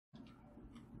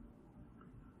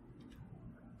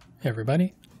Hey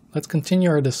everybody, let's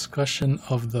continue our discussion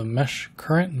of the mesh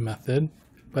current method,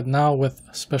 but now with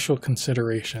special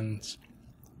considerations,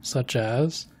 such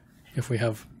as if we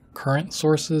have current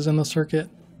sources in the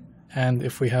circuit and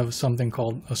if we have something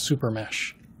called a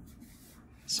supermesh.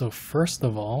 So first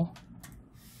of all,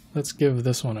 let's give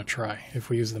this one a try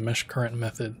if we use the mesh current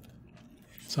method.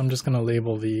 So I'm just going to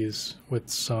label these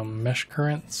with some mesh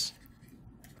currents.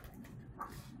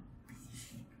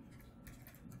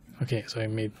 Okay, so I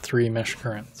made 3 mesh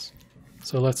currents.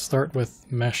 So let's start with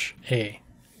mesh A.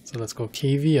 So let's go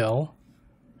KVL,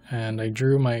 and I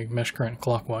drew my mesh current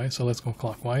clockwise, so let's go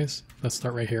clockwise. Let's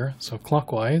start right here. So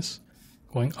clockwise,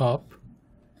 going up,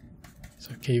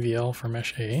 so KVL for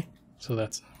mesh A, so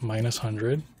that's minus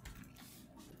 100.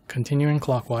 Continuing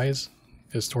clockwise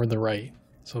is toward the right,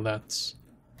 so that's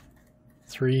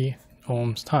 3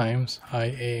 ohms times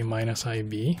IA minus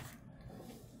IB.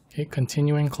 Okay,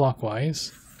 continuing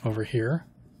clockwise, over here,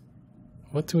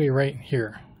 what do we write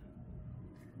here?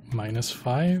 Minus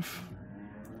 5?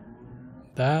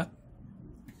 That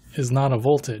is not a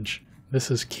voltage. This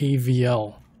is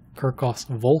KVL, Kirchhoff's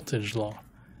voltage law.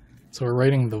 So we're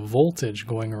writing the voltage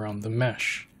going around the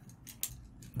mesh.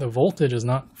 The voltage is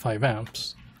not 5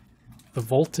 amps. The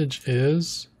voltage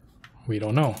is, we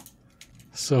don't know.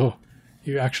 So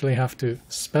you actually have to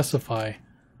specify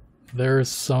there's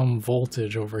some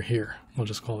voltage over here. We'll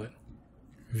just call it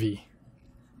V.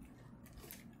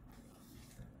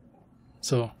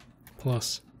 So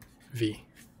plus V.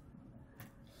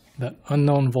 That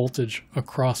unknown voltage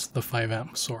across the 5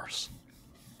 amp source.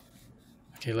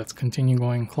 Okay, let's continue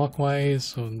going clockwise,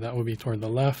 so that would be toward the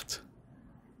left.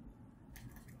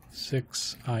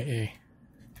 6 IA.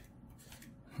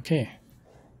 Okay,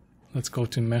 let's go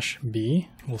to mesh B.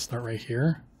 We'll start right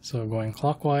here. So going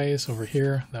clockwise over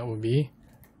here, that would be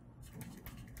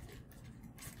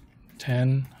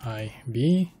 10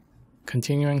 IB,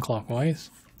 continuing clockwise.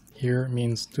 Here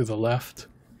means to the left,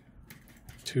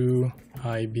 2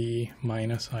 IB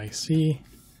minus IC,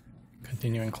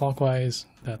 continuing clockwise,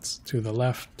 that's to the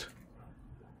left,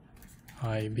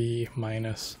 IB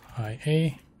minus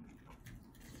IA.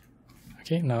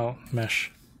 Okay, now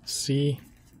mesh C.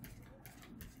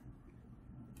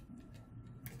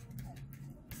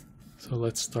 So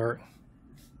let's start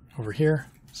over here.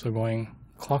 So going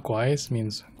clockwise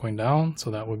means going down,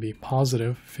 so that would be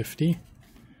positive 50.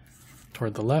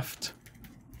 Toward the left,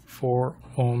 4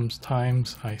 ohms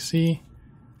times IC.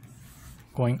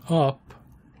 Going up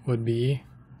would be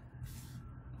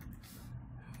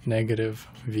negative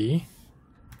V.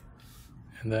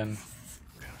 And then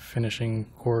finishing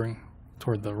going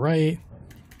toward the right,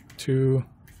 2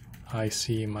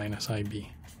 IC minus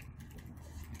IB.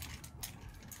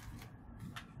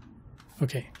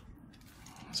 Okay.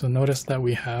 So notice that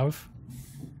we have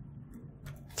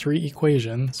 3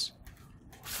 equations,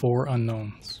 4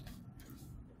 unknowns.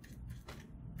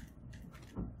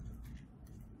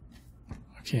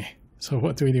 Okay, so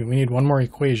what do? We need one more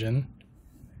equation.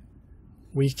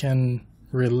 We can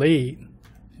relate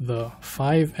the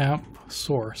 5 amp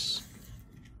source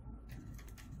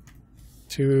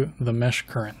to the mesh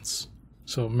currents.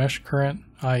 So mesh current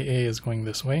IA is going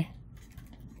this way.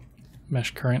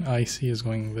 Mesh current IC is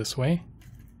going this way.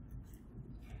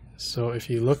 So if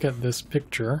you look at this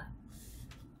picture,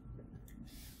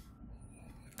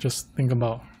 just think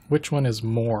about which one is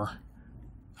more.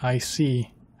 IC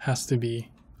has to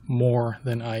be more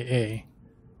than IA.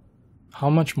 How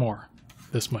much more?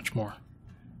 This much more.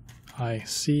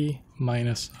 IC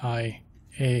minus IA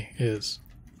is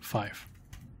 5.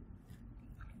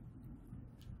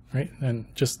 Right? And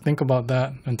just think about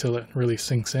that until it really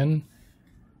sinks in.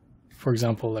 For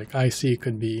example, like IC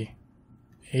could be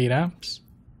 8 amps.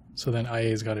 So then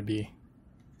IA's got to be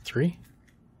 3.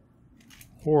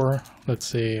 Or let's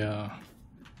say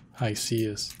IC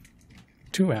is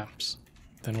 2 amps.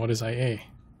 Then what is IA?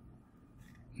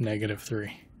 Negative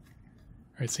 3.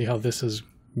 Right? See how this is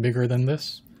bigger than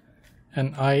this?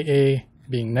 And IA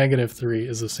being negative 3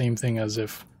 is the same thing as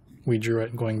if we drew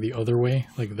it going the other way,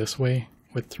 like this way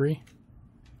with 3.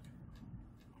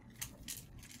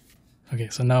 Okay,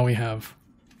 so now we have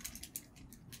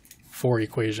 4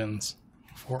 equations.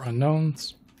 4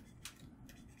 unknowns,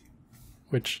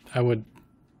 which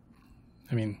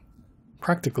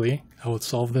practically I would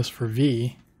solve this for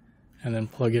V and then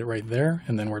plug it right there,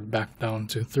 and then we're back down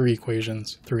to 3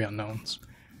 equations, 3 unknowns.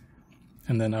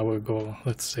 And then I would go,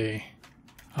 let's say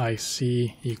IC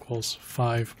equals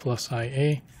 5 plus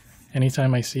IA.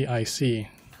 Anytime I see IC,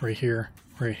 right here,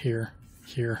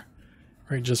 here,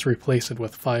 right, just replace it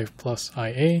with 5 plus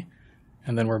IA,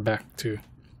 and then we're back to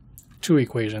 2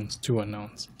 equations, 2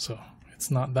 unknowns. So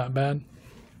it's not that bad.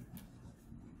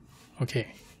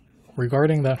 Okay,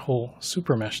 regarding that whole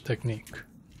Supermesh technique,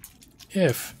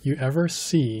 if you ever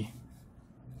see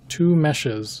two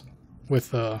meshes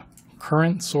with a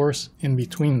current source in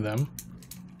between them,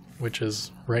 which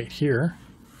is right here,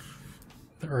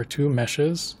 there are two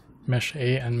meshes, mesh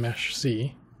A and mesh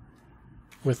C,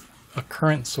 with a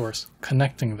current source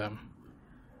connecting them.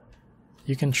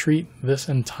 You can treat this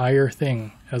entire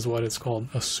thing as what is called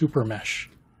a supermesh.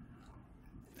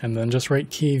 And then just write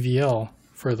KVL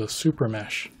for the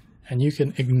supermesh, and you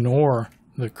can ignore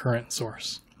the current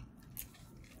source.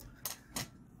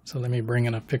 So let me bring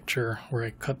in a picture where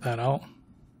I cut that out.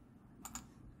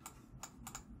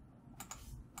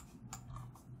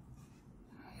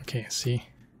 Okay, see?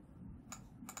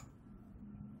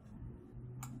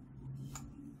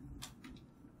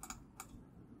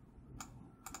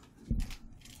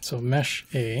 So mesh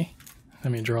A,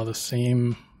 let me draw the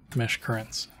same mesh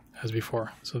currents as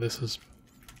before. So this is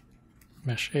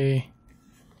mesh A,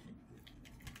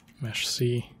 mesh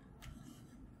C,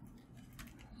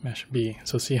 mesh B.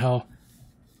 So see how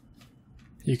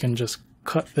you can just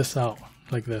cut this out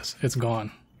like this, it's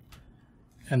gone.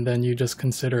 And then you just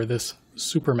consider this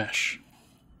super mesh.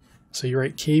 So you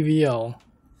write KVL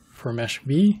for mesh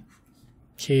B,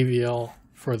 KVL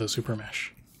for the super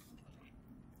mesh,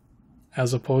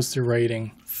 as opposed to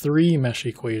writing 3 mesh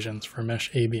equations for mesh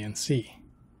A, B, and C.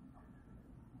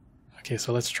 Okay,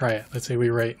 so let's try it. Let's say we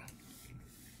write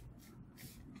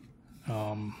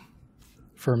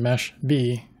for mesh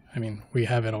B, I mean, we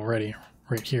have it already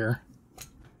right here.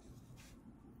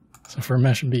 So for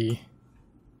mesh B,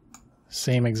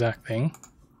 same exact thing.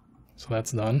 So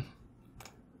that's done.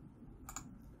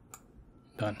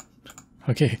 Done.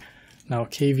 Okay, now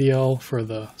KVL for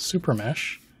the super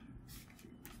mesh.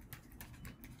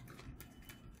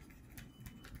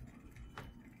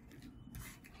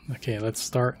 Okay, let's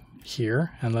start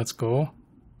here and let's go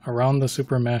around the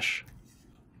super mesh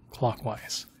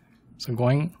clockwise. So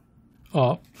going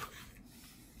up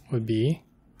would be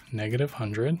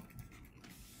 -100.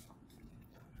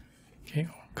 Okay,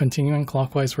 continuing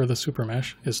clockwise for the super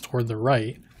mesh is toward the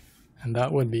right, and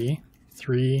that would be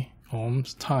 3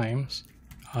 ohms times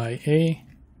IA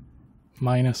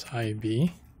minus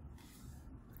IB.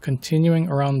 Continuing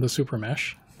around the super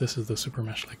mesh, this is the super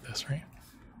mesh like this, right?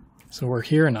 So we're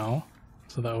here now,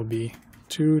 so that would be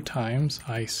 2 times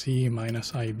IC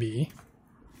minus IB.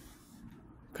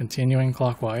 Continuing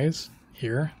clockwise,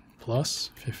 here,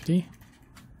 plus 50.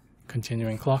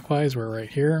 Continuing clockwise, we're right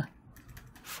here,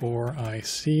 4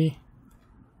 IC.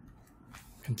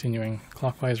 Continuing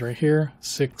clockwise right here,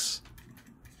 6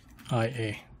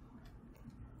 IA.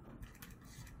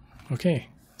 Okay,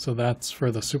 so that's for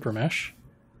the super mesh.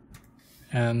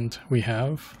 And we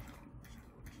have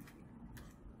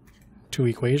 2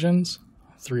 equations,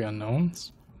 3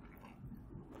 unknowns.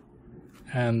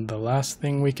 And the last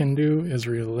thing we can do is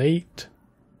relate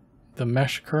the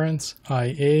mesh currents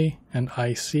IA and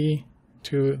IC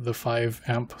to the 5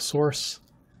 amp source,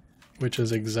 which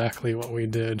is exactly what we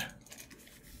did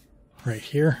right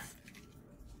here.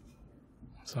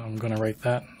 So I'm going to write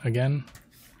that again.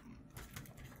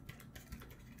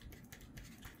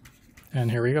 And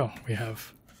here we go. We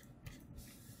have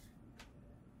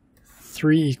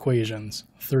 3 equations,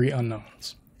 3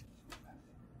 unknowns.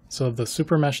 So the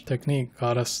supermesh technique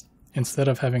got us, instead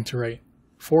of having to write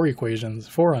 4 equations,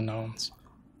 4 unknowns,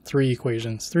 3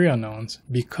 equations, 3 unknowns,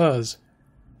 because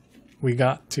we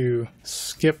got to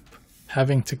skip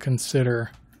having to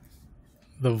consider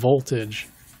the voltage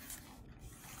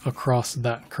across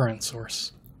that current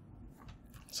source.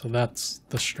 So that's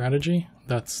the strategy.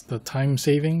 That's the time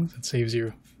savings. It saves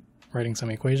you writing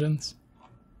some equations.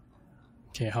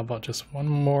 Okay, how about just one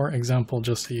more example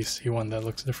just so you see one that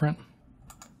looks different.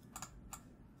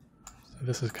 So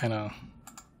this is kind of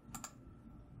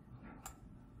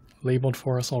labeled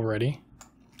for us already.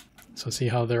 So see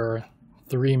how there are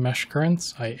 3 mesh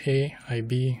currents, IA,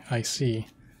 IB, IC.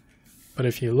 But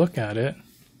if you look at it,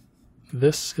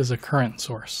 this is a current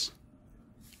source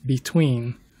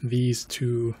between these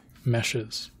 2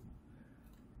 meshes,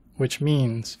 which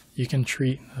means you can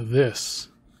treat this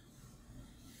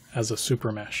as a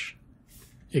super mesh,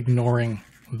 ignoring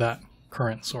that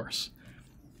current source.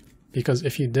 Because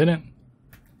if you didn't,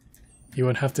 you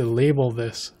would have to label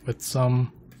this with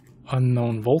some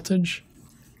unknown voltage,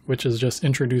 which is just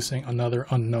introducing another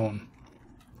unknown.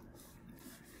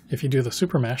 If you do the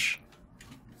super mesh,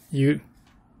 you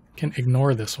can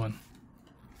ignore this one.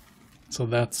 So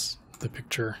that's the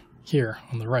picture here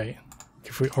on the right.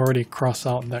 If we already cross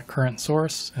out that current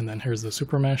source, and then here's the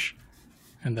super mesh,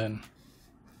 and then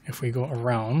if we go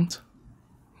around,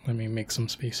 let me make some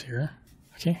space here.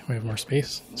 Okay, we have more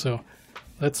space. So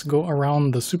let's go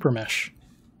around the Supermesh.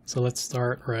 So let's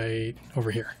start right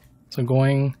over here. So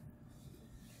going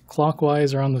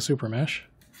clockwise around the Supermesh.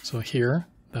 So here,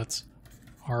 that's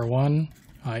R1,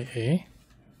 IA.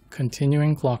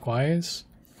 Continuing clockwise,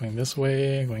 going this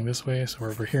way, so we're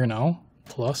over here now,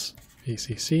 plus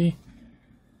VCC.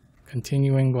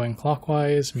 Continuing going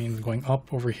clockwise means going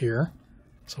up over here,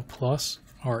 so plus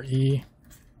RE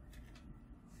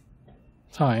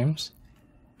times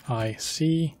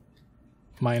IC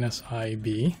minus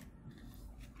IB.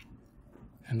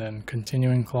 And then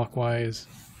continuing clockwise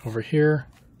over here,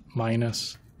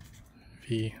 minus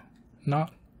V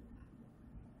naught.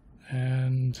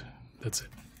 And that's it.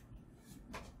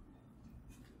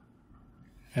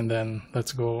 And then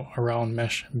let's go around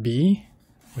mesh B,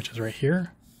 which is right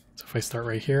here. So if I start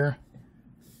right here,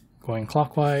 going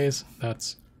clockwise,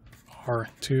 that's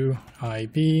R2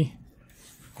 IB,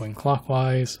 going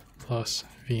clockwise plus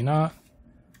V naught,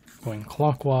 going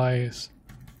clockwise,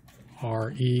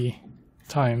 RE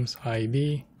times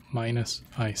IB minus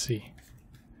IC.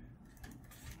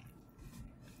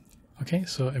 Okay,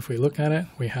 so if we look at it,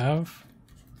 we have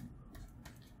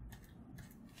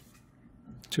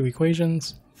two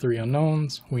equations, three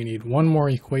unknowns. We need one more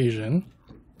equation,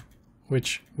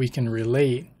 which we can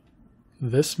relate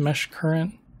this mesh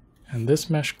current and this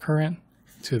mesh current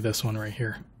to this one right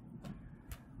here.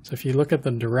 So if you look at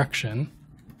the direction,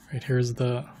 right here's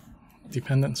the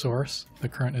dependent source.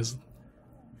 The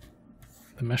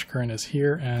mesh current is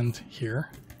here and here.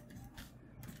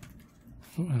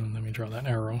 And let me draw that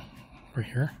arrow over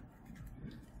here.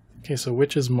 Okay, so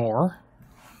which is more?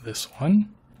 This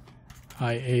one.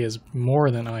 IA is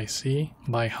more than IC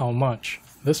by how much?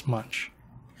 This much.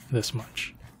 This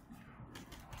much.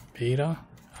 Beta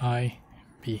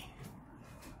IB.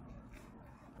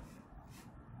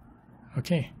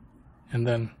 Okay, and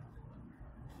then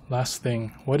last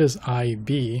thing, what is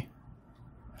IB?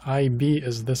 IB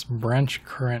is this branch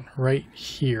current right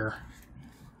here.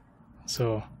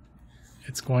 So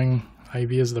it's going,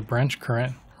 IB is the branch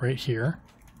current right here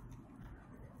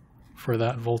for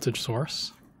that voltage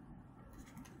source.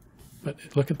 But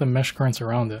look at the mesh currents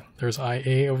around it. There's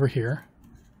IA over here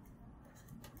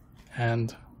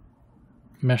and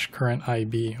mesh current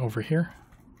IB over here.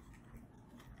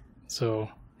 So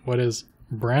what is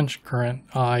branch current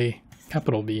I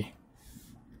capital B?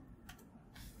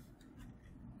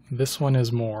 This one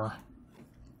is more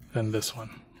than this one,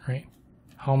 right?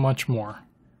 How much more?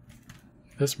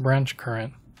 This branch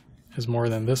current is more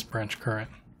than this branch current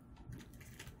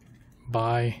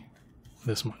by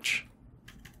this much.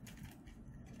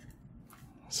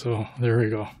 So there we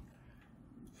go.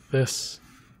 This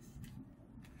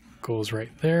goes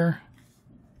right there.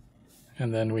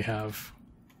 And then we have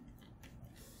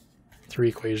three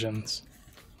equations,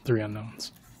 three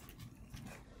unknowns.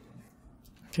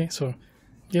 Okay, so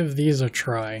give these a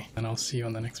try, and I'll see you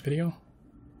on the next video.